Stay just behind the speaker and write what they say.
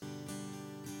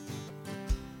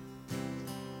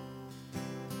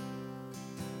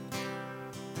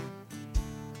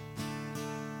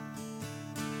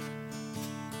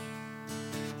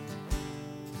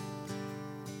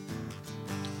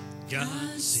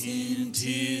God sent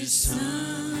his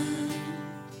son.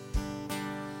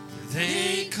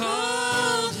 They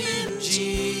called him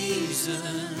Jesus.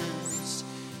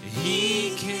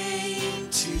 He came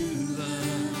to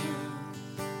love,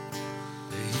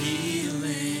 heal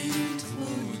and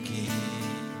forgive.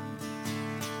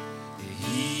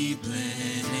 He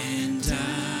bled and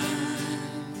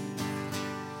died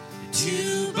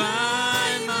to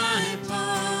buy my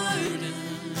pardon.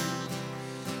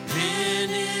 An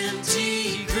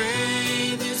empty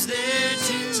grave is there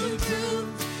to prove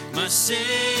my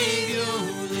Savior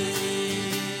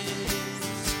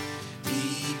lives.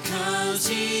 Because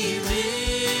he lives,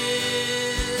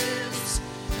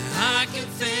 I can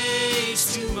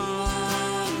face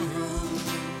tomorrow.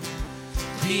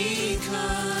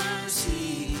 Because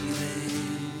he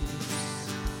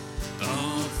lives,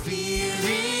 all fear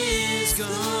is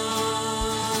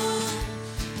gone.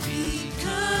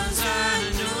 Because I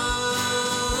know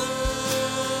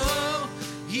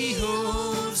he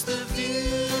holds the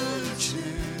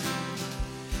future,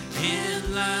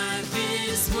 and life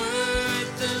is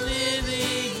worth the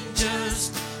living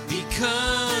just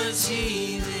because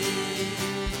he lives.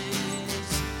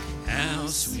 How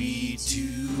sweet to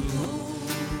hold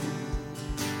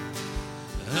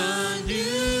a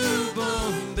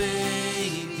newborn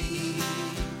baby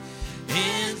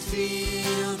and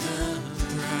feel the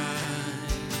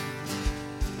pride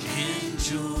and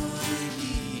joy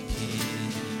he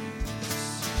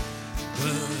gives.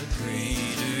 But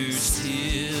greater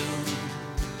still,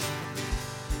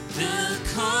 the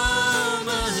calm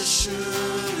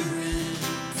assurance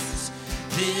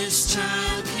this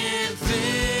child can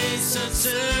face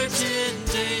uncertain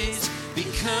days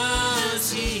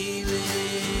because he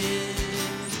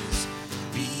lives.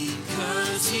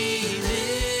 Because he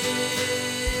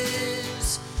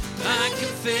lives, I can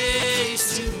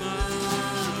face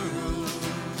tomorrow.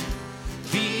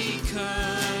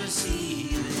 Because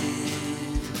he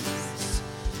lives,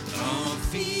 all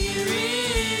fear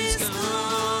is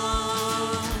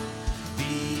gone.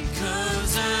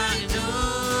 Because I know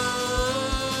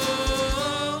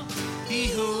he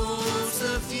holds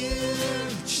the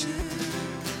future,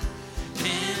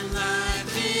 and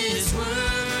life is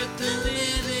worth the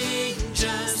living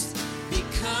just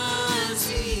because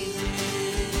he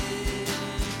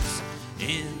lives.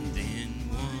 And then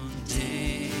one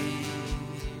day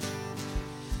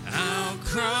I'll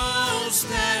cross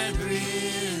that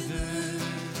river,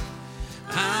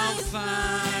 I'll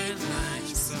fight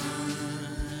like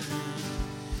sun,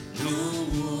 no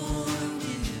war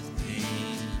with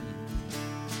pain.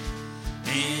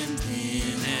 And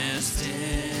then as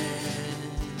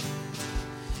death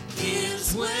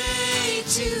gives way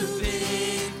to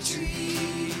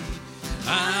victory,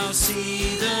 I'll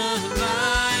see the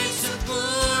light of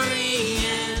glory,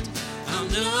 and I'll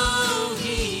know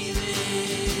he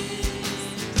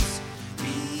lives.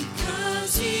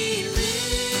 Because he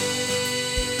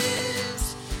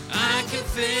lives, I can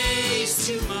face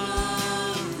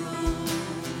tomorrow.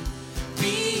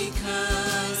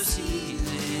 Because he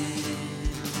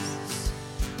lives,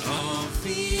 all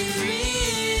fear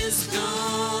is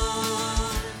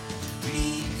gone.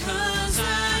 Because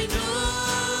I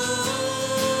know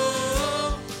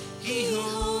he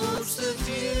holds the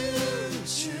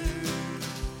future,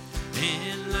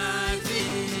 and life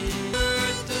is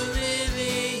worth the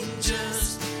living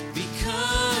just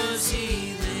because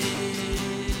he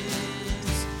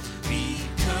lives.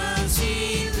 Because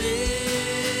he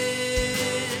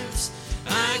lives,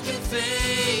 I can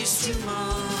face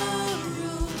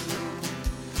tomorrow.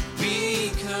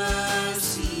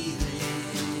 Because he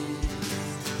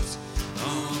lives,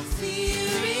 all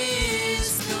fear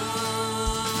is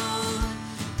gone.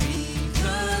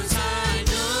 Because I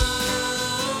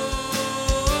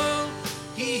know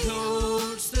he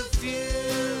holds the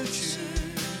future,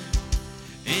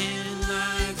 and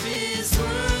life is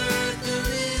worth the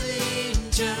living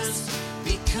just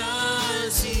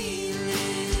because he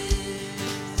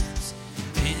lives.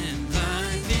 And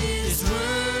life is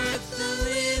worth the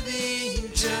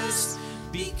living just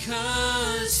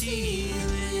because he lives.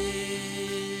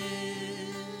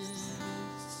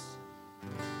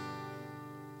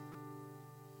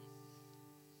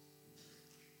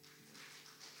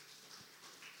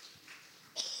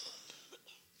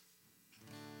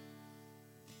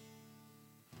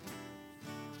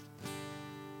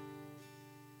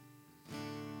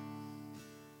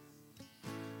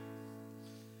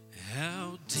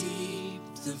 How deep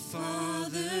the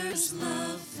Father's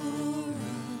love for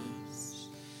us,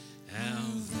 how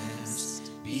vast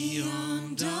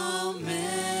beyond all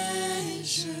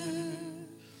measure,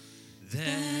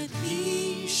 that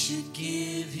he should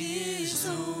give his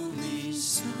only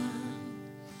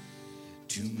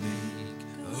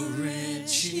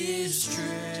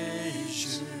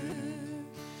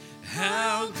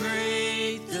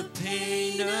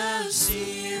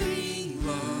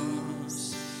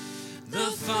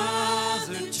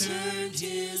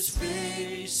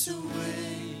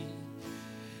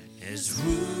as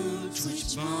roots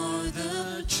which bar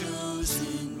the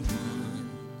chosen one,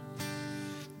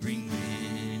 bring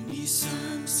many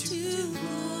sons to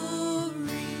glory.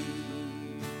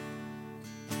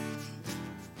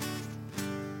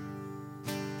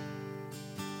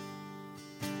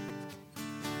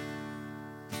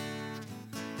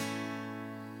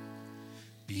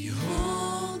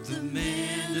 Behold the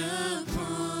man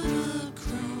upon a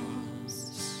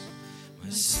cross, my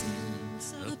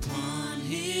sins upon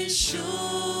his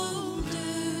shoulders.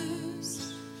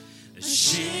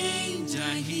 Ashamed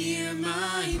I hear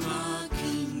my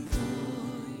mocking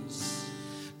voice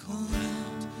call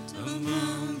out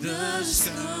among the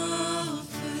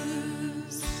scoffers.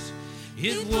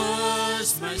 It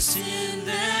was my sin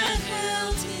that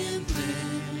held him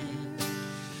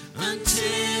there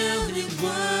until it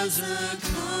was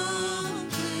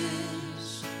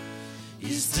accomplished.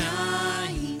 His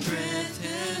dying breath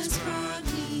has brought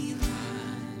me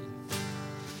life.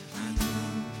 I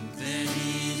know that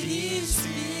it is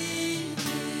finished.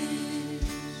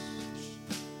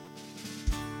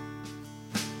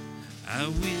 I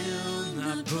will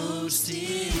not boast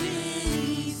in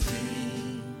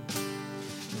anything,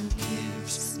 no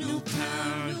gifts, no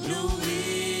power, no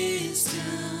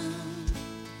wisdom,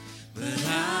 but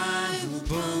I will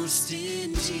boast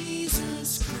in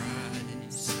Jesus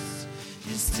Christ,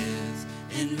 his death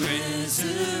and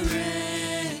resurrection.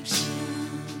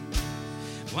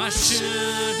 Why should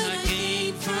I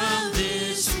gain from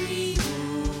this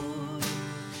reward?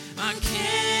 I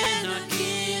cannot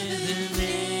give an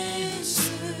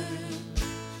answer,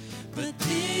 but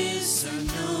this I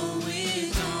know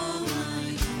with all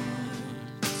my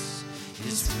heart: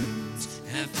 his wounds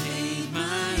have paid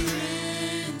my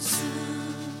ransom.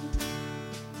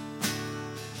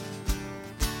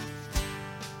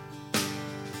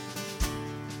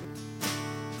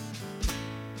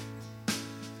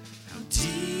 How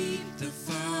deep the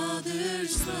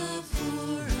Father's love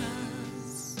for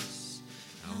us,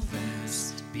 how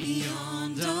vast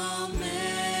beyond all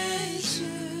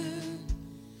measure,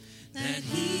 that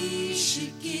he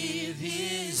should give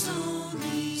his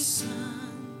only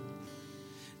Son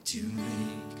to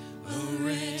make a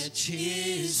wretch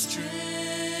his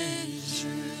treasure.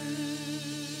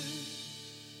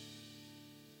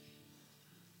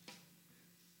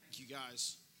 Thank you,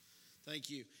 guys. Thank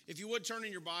you. If you would turn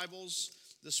in your Bibles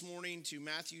this morning to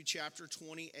Matthew chapter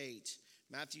 28.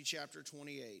 Matthew chapter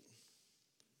 28.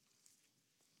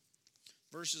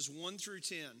 Verses 1 through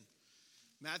 10.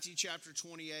 Matthew chapter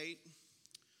 28,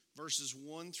 verses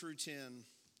 1 through 10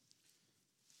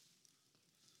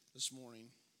 this morning.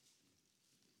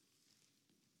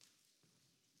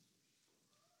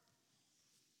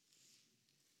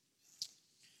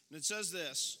 And it says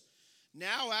this: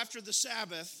 Now after the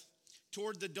Sabbath,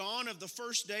 toward the dawn of the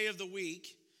first day of the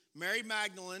week, Mary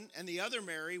Magdalene and the other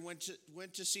Mary went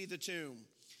to see the tomb.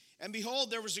 And behold,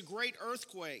 there was a great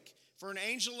earthquake, for an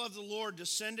angel of the Lord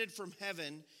descended from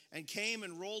heaven and came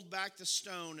and rolled back the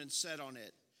stone and sat on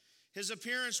it. His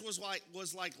appearance was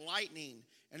like lightning,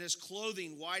 and his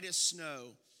clothing white as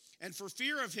snow. And for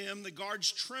fear of him, the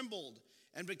guards trembled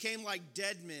and became like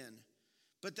dead men.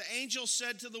 But the angel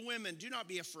said to the women, "Do not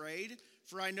be afraid,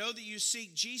 for I know that you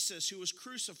seek Jesus who was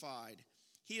crucified.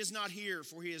 He is not here,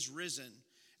 for he is risen.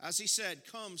 As he said,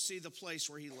 come see the place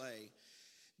where he lay.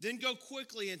 Then go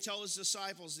quickly and tell his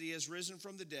disciples that he has risen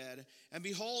from the dead. And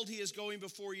behold, he is going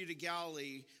before you to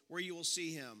Galilee, where you will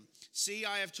see him. See,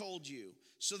 I have told you."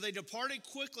 So they departed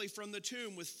quickly from the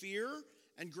tomb with fear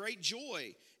and great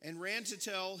joy, and ran to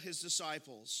tell his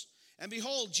disciples. And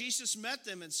behold, Jesus met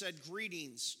them and said,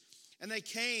 "Greetings." And they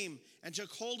came and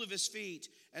took hold of his feet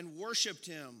and worshiped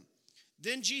him.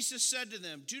 Then Jesus said to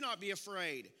them, "Do not be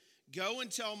afraid. Go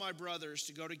and tell my brothers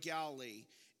to go to Galilee,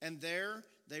 and there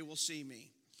they will see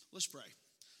me." Let's pray.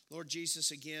 Lord Jesus,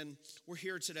 again, we're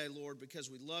here today, Lord, because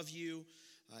we love you,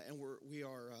 and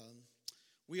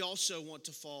we also want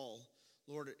to fall,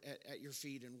 Lord, at your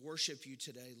feet and worship you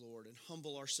today, Lord, and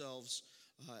humble ourselves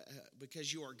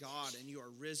because you are God, and you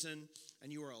are risen,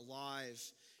 and you are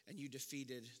alive, and you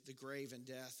defeated the grave and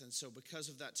death. And so because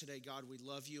of that today, God, we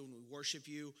love you and we worship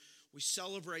you. We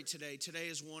celebrate today. Today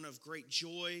is one of great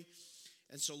joy.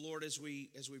 And so, Lord, as we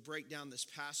break down this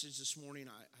passage this morning,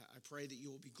 I pray that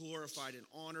you will be glorified and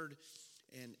honored,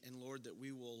 and Lord, that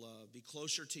we will be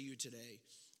closer to you today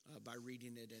by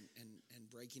reading it and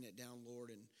breaking it down,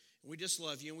 Lord. And we just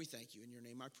love you and we thank you. In your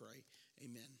name I pray.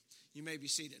 Amen. You may be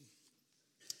seated.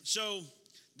 So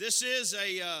this is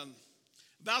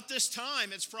about this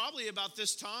time. It's probably about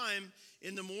this time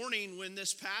in the morning when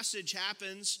this passage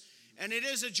happens, and it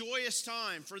is a joyous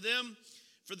time for them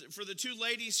for the two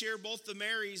ladies here, both the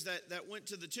Marys that went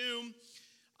to the tomb,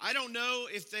 I don't know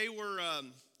if they were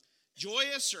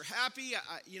joyous or happy.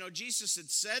 Jesus had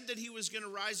said that he was going to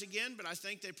rise again, but I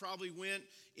think they probably went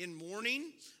in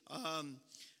mourning.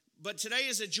 But today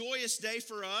is a joyous day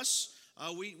for us.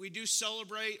 We do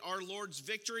celebrate our Lord's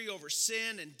victory over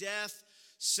sin and death.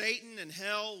 Satan and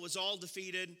hell was all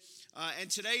defeated. And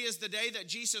today is the day that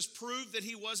Jesus proved that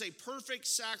he was a perfect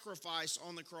sacrifice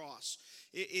on the cross.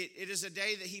 It is a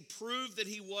day that he proved that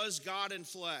he was God in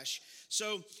flesh.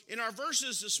 So in our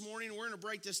verses this morning, we're going to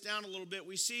break this down a little bit.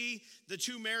 We see the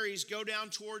two Marys go down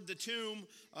toward the tomb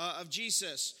of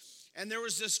Jesus. And there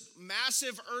was this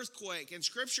massive earthquake. And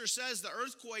Scripture says the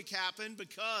earthquake happened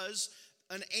because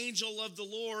an angel of the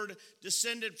Lord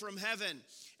descended from heaven.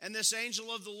 And this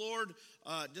angel of the Lord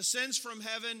descends from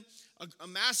heaven. A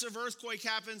massive earthquake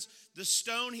happens. The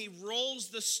stone, he rolls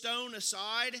the stone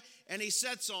aside and he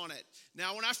sits on it.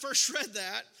 Now, when I first read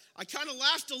that, I kind of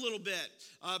laughed a little bit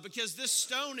because this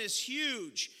stone is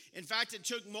huge. In fact, it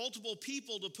took multiple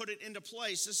people to put it into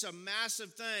place. This is a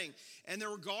massive thing. And there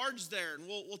were guards there. And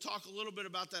we'll talk a little bit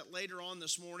about that later on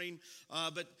this morning.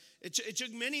 But it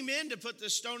took many men to put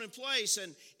this stone in place.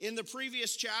 And in the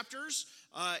previous chapters,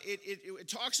 it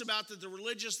talks about that the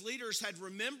religious leaders had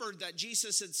remembered that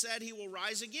Jesus had said he will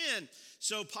rise again.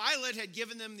 So Pilate had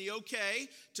given them the okay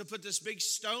to put this big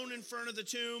stone in front of the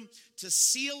tomb, to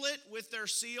seal it with their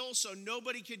seal so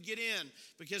nobody could get in,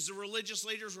 because the religious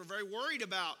leaders were very worried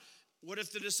about what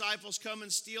if the disciples come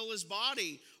and steal his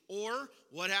body, or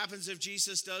what happens if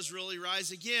Jesus does really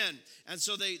rise again. And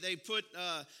so they put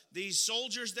these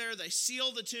soldiers there, they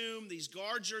seal the tomb, these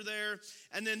guards are there,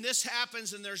 and then this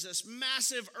happens and there's this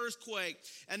massive earthquake.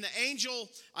 And the angel,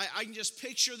 I can just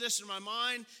picture this in my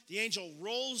mind, the angel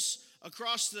rolls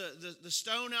across the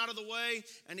stone out of the way,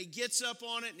 and he gets up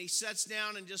on it and he sits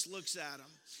down and just looks at them.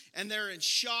 And they're in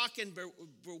shock and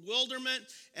bewilderment,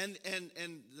 and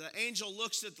the angel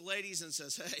looks at the ladies and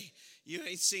says, "Hey, you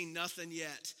ain't seen nothing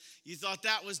yet. You thought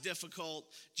that was difficult.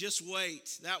 Just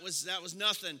wait. That was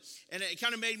nothing." And it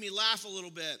kind of made me laugh a little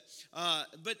bit.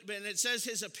 But it says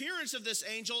his appearance of this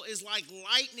angel is like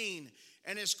lightning,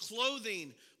 and his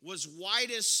clothing was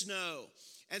white as snow.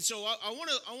 And so I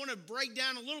want to break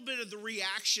down a little bit of the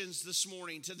reactions this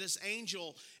morning to this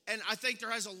angel, and I think there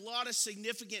has a lot of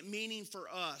significant meaning for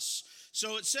us.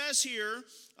 So it says here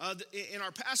in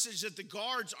our passage that the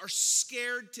guards are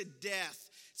scared to death.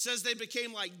 It says they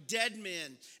became like dead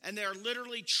men, and they are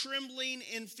literally trembling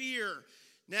in fear.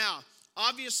 Now,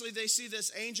 obviously, they see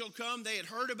this angel come. They had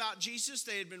heard about Jesus.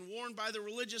 They had been warned by the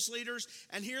religious leaders.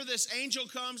 And here this angel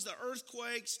comes, the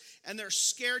earthquakes, and they're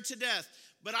scared to death.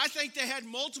 But I think they had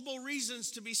multiple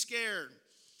reasons to be scared.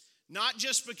 Not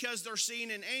just because they're seeing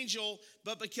an angel,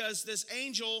 but because this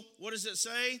angel, what does it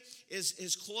say?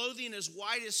 His clothing is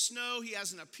white as snow. He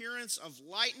has an appearance of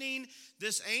lightning.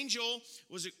 This angel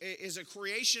is a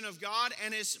creation of God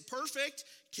and is perfect,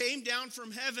 came down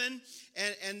from heaven.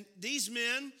 And these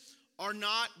men are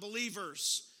not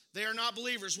believers. They are not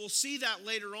believers. We'll see that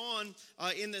later on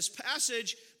in this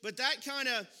passage. But that kind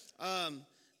of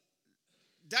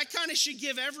should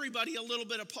give everybody a little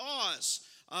bit of pause.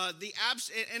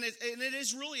 It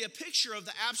is really a picture of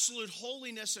the absolute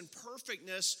holiness and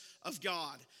perfectness of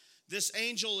God. This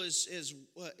angel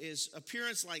is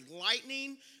appearance like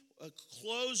lightning,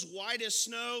 clothes white as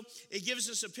snow. It gives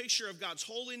us a picture of God's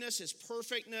holiness, his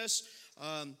perfectness.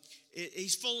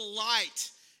 He's full of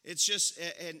light. It's just,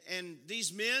 and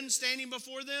these men standing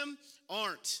before them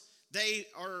aren't. They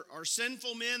are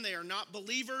sinful men. They are not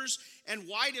believers. And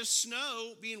white as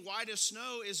snow, being white as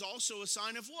snow, is also a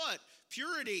sign of what?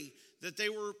 Purity. That they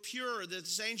were pure, that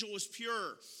this angel was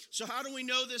pure. So how do we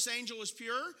know this angel was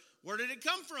pure? Where did it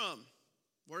come from?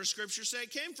 Where does Scripture say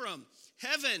it came from?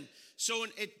 Heaven. So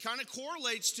it kind of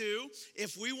correlates to,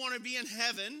 if we want to be in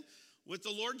heaven with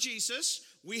the Lord Jesus,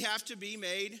 we have to be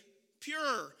made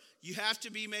pure. You have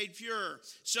to be made pure.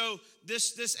 So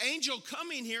this angel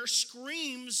coming here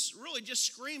really just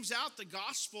screams out the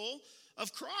gospel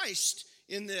of Christ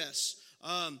in this.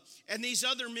 And these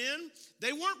other men,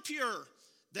 they weren't pure.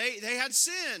 They had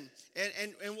sin.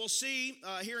 And we'll see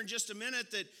here in just a minute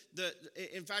that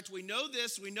in fact, we know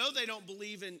this. We know they don't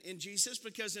believe in Jesus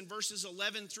because in verses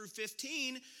 11 through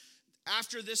 15,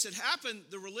 after this had happened,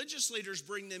 the religious leaders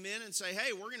bring them in and say,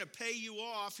 "Hey, we're going to pay you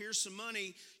off. Here's some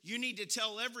money. You need to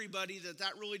tell everybody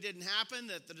that really didn't happen,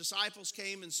 that the disciples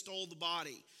came and stole the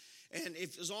body. And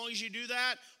as long as you do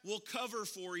that, we'll cover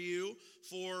for you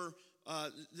for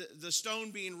the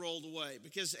stone being rolled away.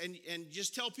 And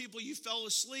just tell people you fell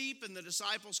asleep and the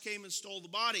disciples came and stole the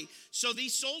body." So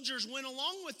these soldiers went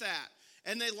along with that.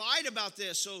 And they lied about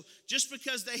this. So just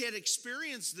because they had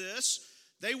experienced this,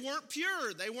 they weren't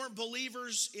pure. They weren't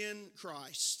believers in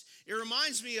Christ. It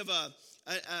reminds me of a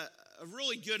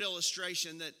really good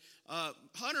illustration that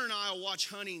Hunter and I will watch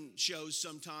hunting shows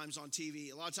sometimes on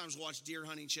TV. A lot of times we'll watch deer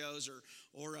hunting shows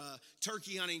or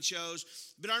turkey hunting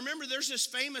shows. But I remember there's this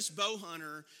famous bow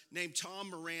hunter named Tom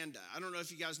Miranda. I don't know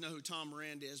if you guys know who Tom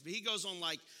Miranda is, but he goes on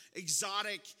like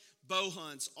exotic bow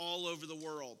hunts all over the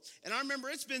world. And I remember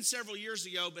it's been several years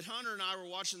ago, but Hunter and I were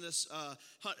watching this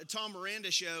Tom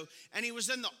Miranda show, and he was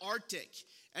in the Arctic,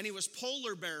 and he was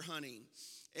polar bear hunting.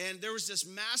 And there was this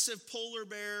massive polar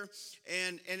bear,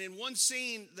 and in one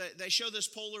scene, they show this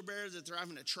polar bear that they're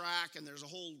having a track, and there's a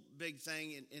whole big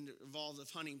thing involved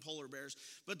with hunting polar bears.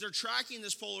 But they're tracking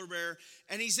this polar bear,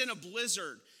 and he's in a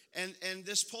blizzard. And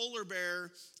this polar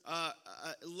bear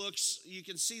looks, you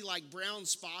can see like brown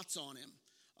spots on him.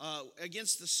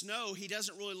 Against the snow, he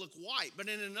doesn't really look white. But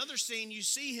in another scene, you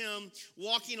see him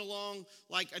walking along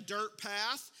like a dirt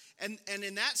path. And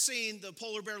in that scene, the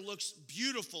polar bear looks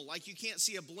beautiful, like you can't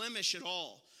see a blemish at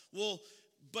all. Well,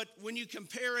 but when you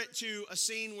compare it to a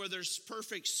scene where there's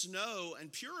perfect snow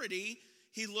and purity,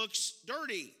 he looks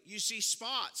dirty. You see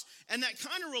spots. And that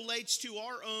kind of relates to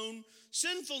our own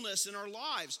sinfulness in our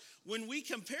lives. When we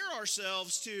compare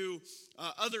ourselves to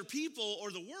other people or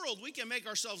the world, we can make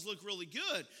ourselves look really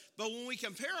good. But when we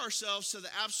compare ourselves to the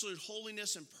absolute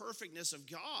holiness and perfectness of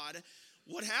God,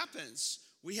 what happens?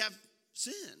 We have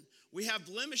sin. We have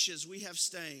blemishes. We have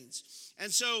stains.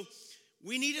 And so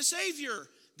we need a Savior.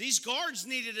 These guards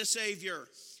needed a Savior.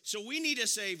 So we need a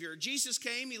Savior. Jesus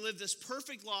came. He lived this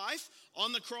perfect life.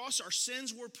 On the cross, our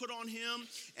sins were put on him.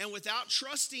 And without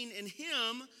trusting in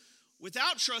him,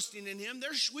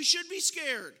 we should be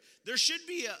scared. There should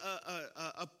be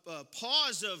a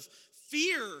pause of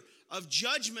fear of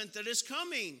judgment that is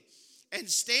coming. And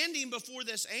standing before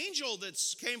this angel that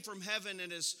came from heaven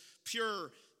and is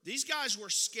pure, these guys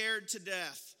were scared to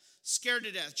death. Scared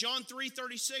to death. John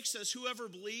 3:36 says, whoever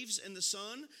believes in the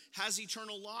Son has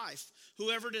eternal life.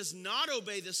 Whoever does not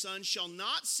obey the Son shall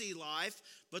not see life,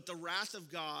 but the wrath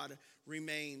of God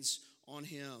remains on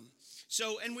him.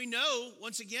 So, and we know,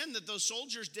 once again, that those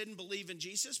soldiers didn't believe in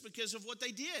Jesus because of what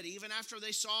they did, even after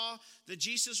they saw that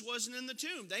Jesus wasn't in the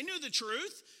tomb. They knew the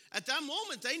truth. At that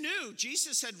moment, they knew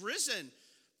Jesus had risen,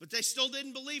 but they still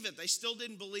didn't believe it. They still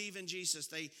didn't believe in Jesus.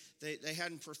 They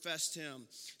hadn't professed him.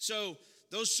 So,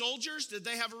 those soldiers, did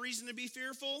they have a reason to be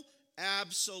fearful?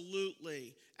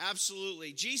 Absolutely.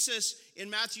 Absolutely. Jesus in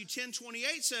Matthew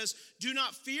 10:28 says, do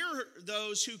not fear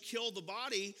those who kill the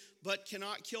body, but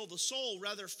cannot kill the soul.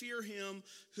 Rather fear him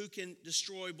who can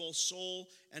destroy both soul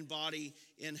and body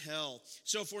in hell.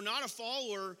 So if we're not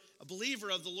a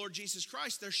believer of the Lord Jesus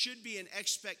Christ, there should be an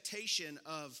expectation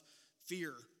of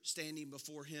fear standing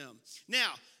before him.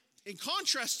 Now, in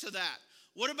contrast to that,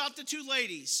 what about the two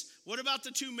ladies? What about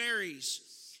the two Marys?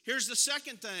 Here's the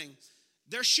second thing.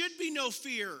 There should be no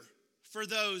fear for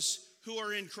those who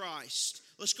are in Christ.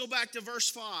 Let's go back to verse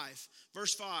 5.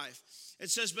 Verse 5. It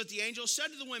says, but the angel said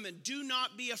to the women, do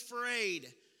not be afraid,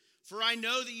 for I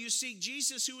know that you seek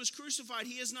Jesus who was crucified.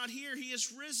 He is not here, he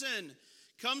is risen.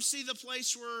 Come see the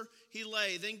place where he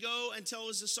lay. Then go and tell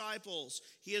his disciples,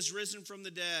 he is risen from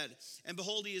the dead. And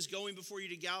behold, he is going before you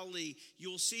to Galilee.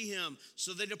 You will see him.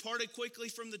 So they departed quickly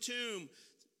from the tomb,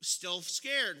 still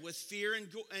scared with fear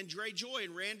and great joy,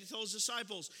 and ran to tell his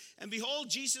disciples. And behold,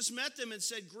 Jesus met them and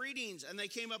said, greetings. And they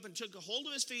came up and took a hold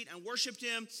of his feet and worshiped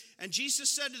him. And Jesus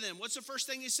said to them, what's the first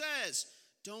thing he says?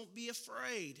 Don't be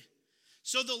afraid.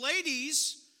 So the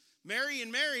ladies, Mary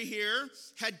and Mary here,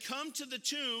 had come to the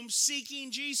tomb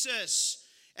seeking Jesus.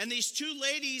 And these two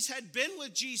ladies had been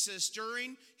with Jesus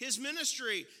during his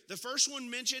ministry. The first one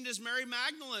mentioned is Mary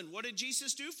Magdalene. What did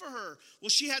Jesus do for her? Well,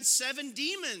 she had 7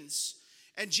 demons.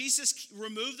 And Jesus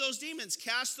removed those demons,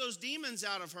 cast those demons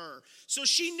out of her. So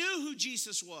she knew who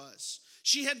Jesus was.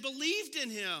 She had believed in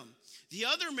him. The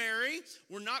other Mary,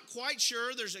 we're not quite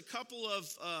sure. There's a couple of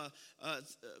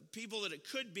people that it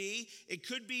could be. It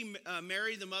could be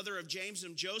Mary, the mother of James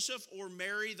and Joseph, or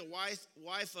Mary, the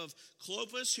wife of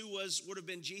Clopas, who would have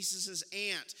been Jesus'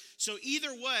 aunt. So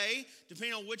either way,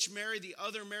 depending on which Mary, the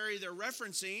other Mary they're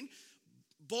referencing,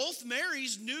 both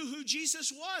Marys knew who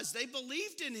Jesus was. They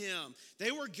believed in him.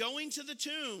 They were going to the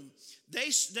tomb.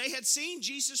 They had seen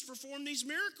Jesus perform these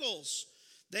miracles.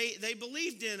 They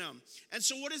believed in him. And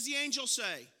so what does the angel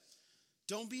say?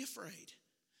 Don't be afraid.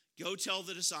 Go tell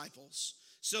the disciples.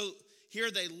 So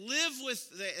here they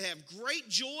have great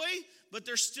joy, but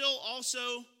they're still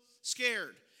also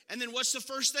scared. And then what's the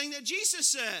first thing that Jesus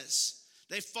says?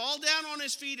 They fall down on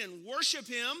his feet and worship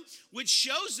him, which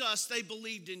shows us they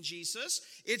believed in Jesus.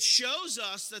 It shows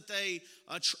us that they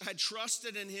had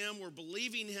trusted in him, were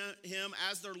believing him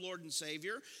as their Lord and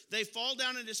Savior. They fall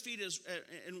down at his feet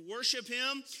and worship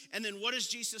him. And then what does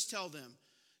Jesus tell them?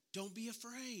 Don't be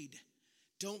afraid.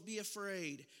 Don't be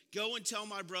afraid. Go and tell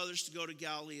my brothers to go to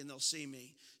Galilee and they'll see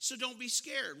me. So don't be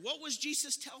scared. What was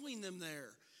Jesus telling them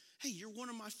there? Hey, you're one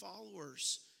of my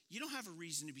followers. You don't have a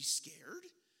reason to be scared.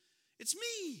 It's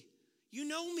me. You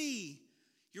know me.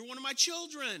 You're one of my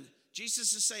children.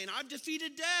 Jesus is saying, I've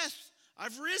defeated death.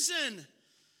 I've risen.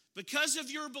 Because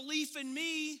of your belief in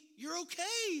me, you're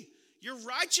okay. You're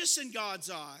righteous in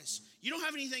God's eyes. You don't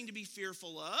have anything to be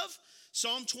fearful of.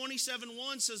 Psalm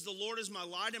 27:1 says, the Lord is my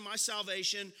light and my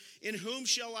salvation. In whom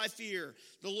shall I fear?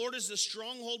 The Lord is the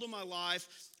stronghold of my life.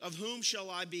 Of whom shall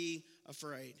I be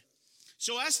afraid?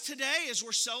 So as today, as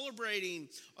we're celebrating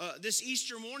this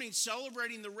Easter morning,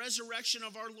 celebrating the resurrection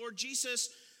of our Lord Jesus,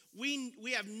 we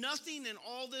have nothing in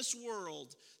all this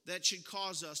world that should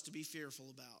cause us to be fearful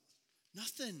about.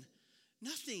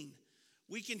 Nothing.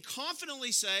 We can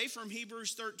confidently say from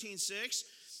Hebrews 13:6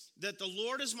 that the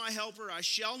Lord is my helper, I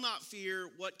shall not fear.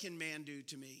 What can man do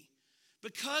to me?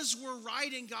 Because we're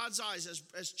right in God's eyes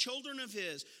as children of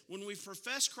his, when we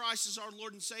profess Christ as our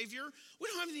Lord and Savior, we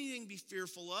don't have anything to be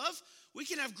fearful of. We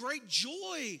can have great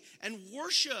joy and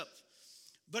worship.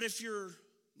 But if you're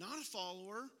not a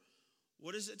follower,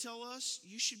 what does it tell us?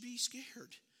 You should be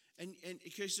scared. And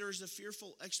because there's a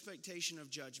fearful expectation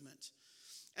of judgment.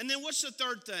 And then what's the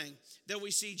third thing that we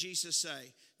see Jesus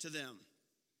say to them?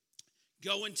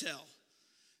 Go and tell.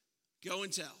 Go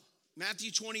and tell. Matthew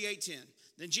 28:10.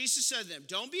 Then Jesus said to them,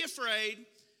 don't be afraid.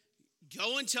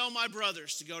 Go and tell my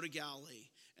brothers to go to Galilee,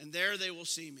 and there they will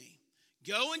see me.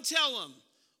 Go and tell them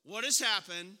what has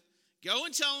happened. Go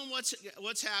and tell them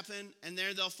what's happened, and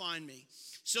there they'll find me.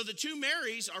 So the two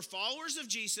Marys are followers of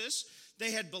Jesus.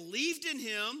 They had believed in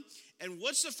him. And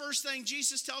what's the first thing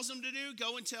Jesus tells them to do?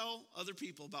 Go and tell other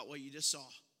people about what you just saw.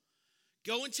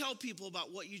 Go and tell people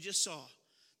about what you just saw.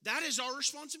 That is our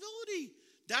responsibility.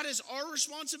 That is our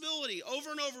responsibility.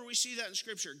 Over and over we see that in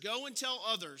Scripture. Go and tell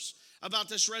others about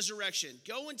this resurrection.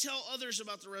 Go and tell others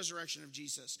about the resurrection of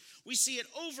Jesus. We see it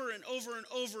over and over and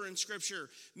over in Scripture.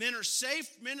 Men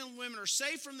and women are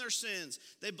saved from their sins.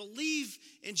 They believe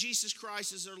in Jesus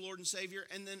Christ as their Lord and Savior,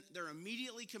 and then they're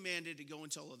immediately commanded to go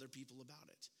and tell other people about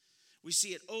it. We see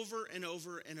it over and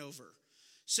over and over.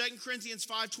 2 Corinthians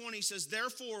 5:20 says,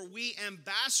 therefore we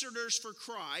ambassadors for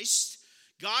Christ,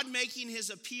 God making his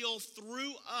appeal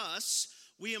through us,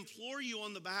 we implore you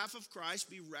on the behalf of Christ,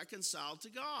 be reconciled to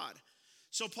God.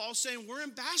 So Paul's saying we're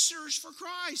ambassadors for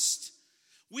Christ.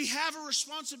 We have a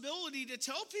responsibility to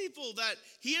tell people that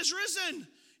he is risen.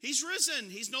 He's risen.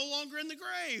 He's no longer in the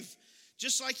grave,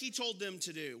 just like he told them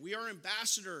to do. We are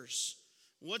ambassadors.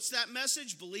 What's that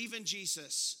message? Believe in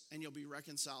Jesus and you'll be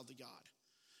reconciled to God.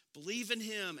 Believe in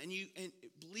him and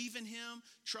believe in him,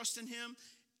 trust in him,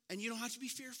 and you don't have to be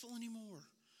fearful anymore.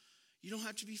 You don't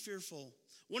have to be fearful.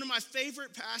 One of my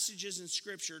favorite passages in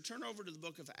Scripture, turn over to the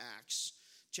book of Acts,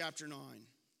 chapter 9.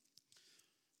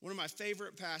 One of my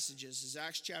favorite passages is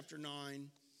Acts chapter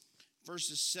 9,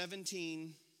 verses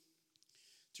 17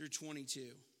 through 22.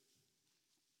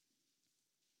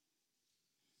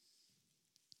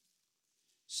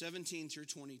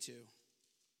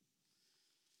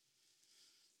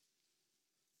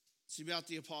 It's about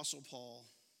the Apostle Paul.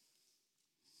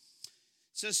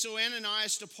 It says, so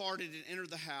Ananias departed and entered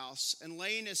the house, and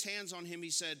laying his hands on him, he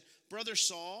said, Brother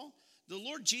Saul, the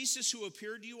Lord Jesus who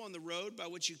appeared to you on the road by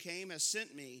which you came has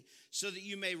sent me, so that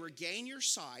you may regain your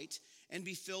sight and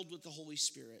be filled with the Holy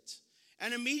Spirit.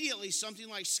 And immediately something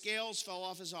like scales fell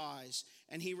off his eyes,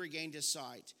 and he regained his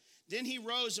sight. Then he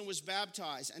rose and was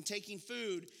baptized, and taking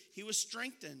food, he was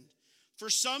strengthened. For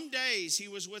some days he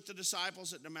was with the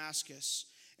disciples at Damascus.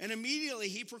 And immediately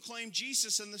he proclaimed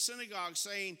Jesus in the synagogue,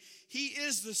 saying, he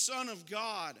is the Son of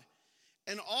God.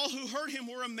 And all who heard him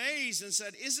were amazed and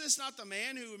said, is this not the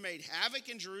man who made havoc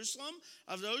in Jerusalem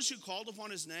of those who called upon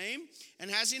his name?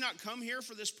 And has he not come here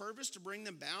for this purpose, to bring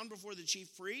them bound before the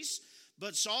chief priests?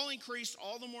 But Saul increased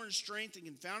all the more in strength and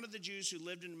confounded the Jews who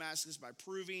lived in Damascus by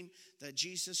proving that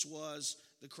Jesus was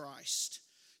the Christ.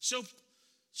 So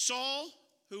Saul,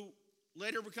 who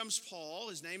later becomes Paul,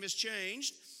 his name has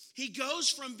changed. He goes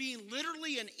from being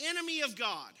literally an enemy of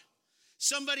God,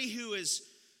 somebody who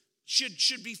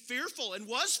should be fearful and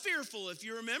was fearful. If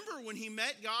you remember when he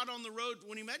met God on the road,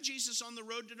 when he met Jesus on the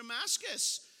road to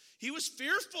Damascus, he was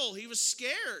fearful, he was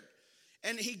scared.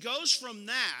 And he goes from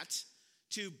that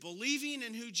to believing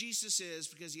in who Jesus is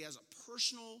because he has a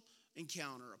personal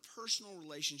encounter, a personal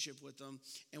relationship with them.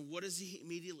 And what does he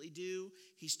immediately do?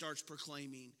 He starts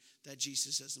proclaiming that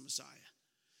Jesus is the Messiah.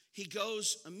 He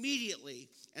goes immediately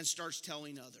and starts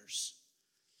telling others.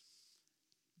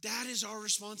 That is our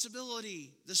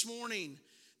responsibility this morning,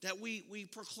 that we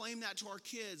proclaim that to our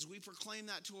kids. We proclaim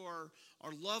that to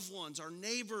our loved ones, our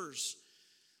neighbors.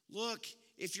 Look,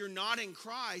 if you're not in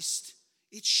Christ,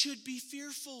 it should be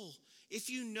fearful. If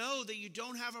you know that you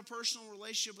don't have a personal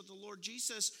relationship with the Lord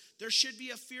Jesus, there should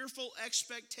be a fearful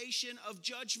expectation of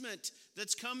judgment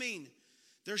that's coming.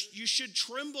 You should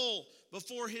tremble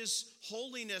before his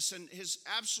holiness and his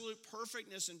absolute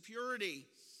perfectness and purity.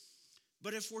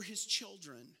 But if we're his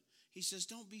children, he says,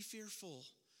 don't be fearful.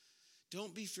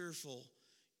 Don't be fearful.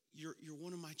 You're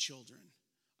one of my children.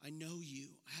 I know you.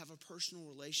 I have a personal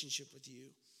relationship with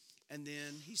you. And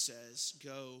then he says,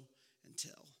 go and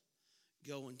tell.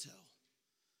 Go and tell.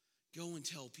 Go and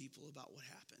tell people about what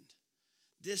happened.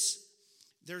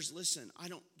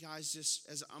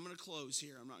 I'm going to close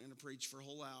here. I'm not going to preach for a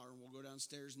whole hour, and we'll go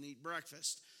downstairs and eat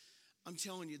breakfast. I'm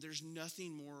telling you, there's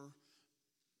nothing more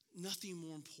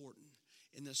important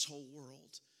in this whole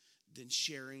world than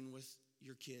sharing with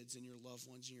your kids and your loved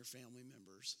ones and your family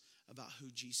members about who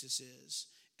Jesus is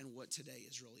and what today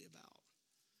is really about.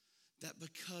 That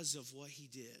because of what he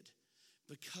did,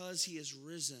 because he is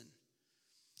risen,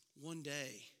 one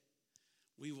day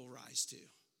we will rise too.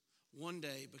 One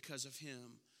day, because of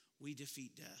him, we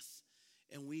defeat death,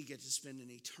 and we get to spend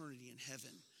an eternity in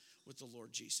heaven with the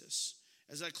Lord Jesus.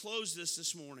 As I close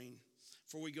this morning,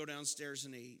 before we go downstairs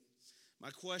and eat, my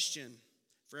question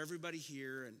for everybody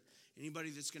here and anybody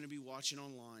that's going to be watching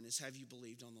online is, have you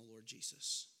believed on the Lord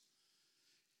Jesus?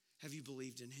 Have you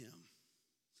believed in him?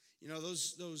 You know,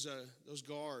 those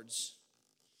guards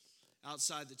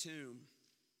outside the tomb,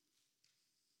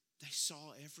 they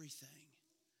saw everything.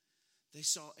 They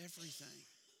saw everything.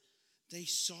 They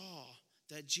saw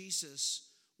that Jesus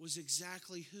was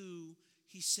exactly who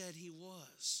he said he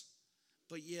was.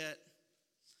 But yet,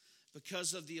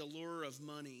 because of the allure of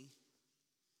money,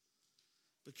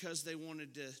 because they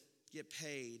wanted to get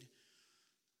paid,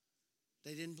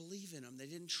 they didn't believe in him. They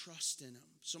didn't trust in him.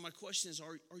 So my question is,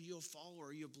 are you a follower?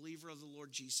 Are you a believer of the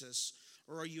Lord Jesus?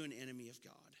 Or are you an enemy of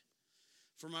God?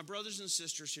 For my brothers and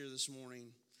sisters here this morning,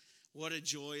 what a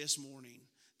joyous morning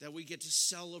that we get to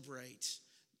celebrate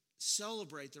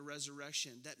the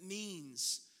resurrection. That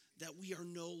means that we are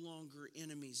no longer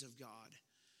enemies of God,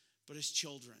 but his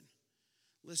children.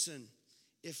 Listen,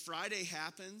 if Friday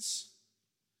happens,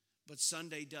 but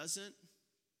Sunday doesn't,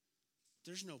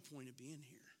 there's no point of being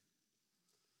here.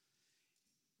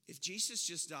 If Jesus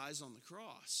just dies on the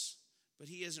cross, but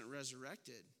he isn't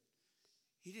resurrected,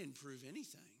 he didn't prove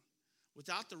anything.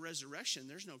 Without the resurrection,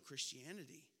 there's no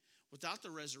Christianity. Without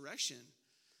the resurrection,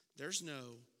 there's no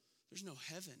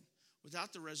heaven.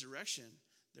 Without the resurrection,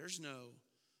 there's no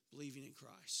believing in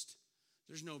Christ.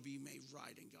 There's no being made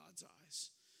right in God's eyes.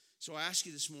 So I ask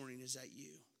you this morning, is that you?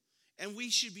 And we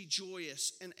should be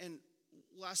joyous. And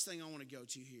last thing I want to go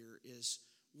to here is,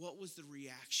 what was the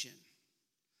reaction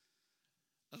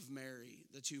of Mary,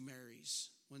 the two Marys,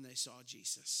 when they saw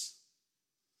Jesus?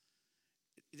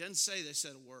 It doesn't say they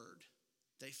said a word.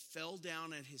 They fell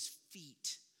down at his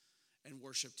feet and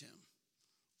worshiped him.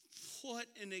 What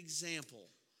an example.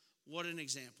 What an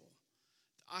example.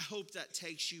 I hope that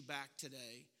takes you back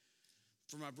today.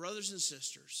 For my brothers and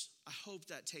sisters, I hope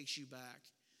that takes you back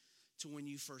to when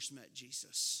you first met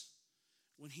Jesus,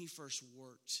 when he first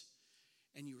worked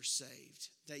and you were saved,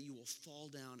 that you will fall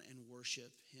down and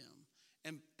worship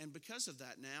him. And because of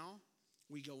that, now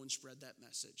we go and spread that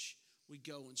message. We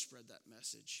go and spread that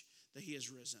message that he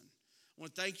has risen. I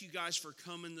want to thank you guys for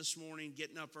coming this morning,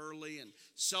 getting up early and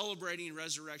celebrating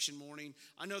Resurrection Morning.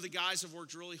 I know the guys have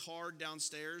worked really hard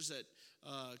downstairs at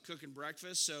cooking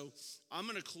breakfast, so I'm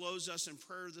going to close us in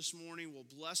prayer this morning. We'll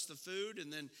bless the food,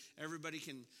 and then everybody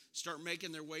can start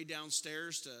making their way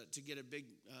downstairs to get a big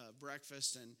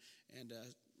breakfast and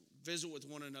visit with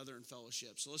one another in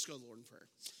fellowship. So let's go, Lord, in prayer.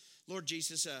 Lord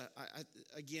Jesus,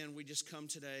 again, we just come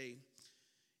today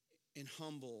in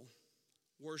humble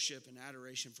worship and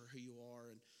adoration for who you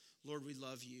are. And Lord, we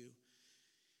love you.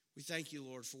 We thank you,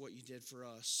 Lord, for what you did for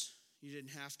us. You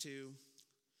didn't have to.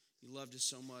 You loved us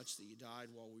so much that you died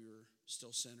while we were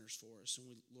still sinners for us. And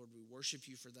Lord, we worship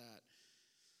you for that.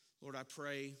 Lord, I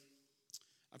pray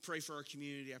for our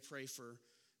community. I pray for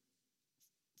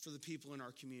the people in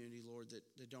our community, Lord,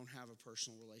 that don't have a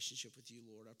personal relationship with you,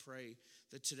 Lord. I pray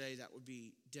that today that would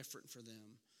be different for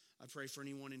them. I pray for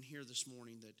anyone in here this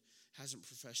morning that hasn't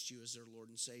professed you as their Lord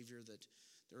and Savior, that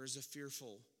there is a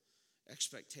fearful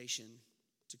expectation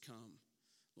to come.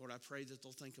 Lord, I pray that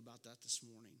they'll think about that this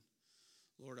morning.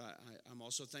 Lord, I'm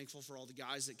also thankful for all the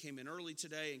guys that came in early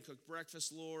today and cooked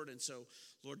breakfast, Lord. And so,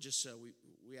 Lord, just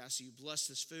we ask you bless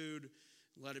this food,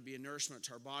 let it be a nourishment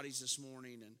to our bodies this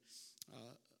morning. And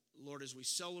Lord, as we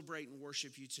celebrate and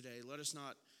worship you today, let us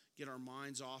not get our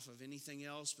minds off of anything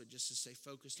else, but just to stay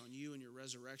focused on you and your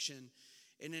resurrection,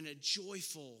 and in a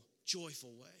joyful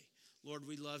way. Lord,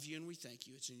 we love you and we thank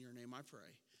you. It's in your name I pray.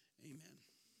 Amen.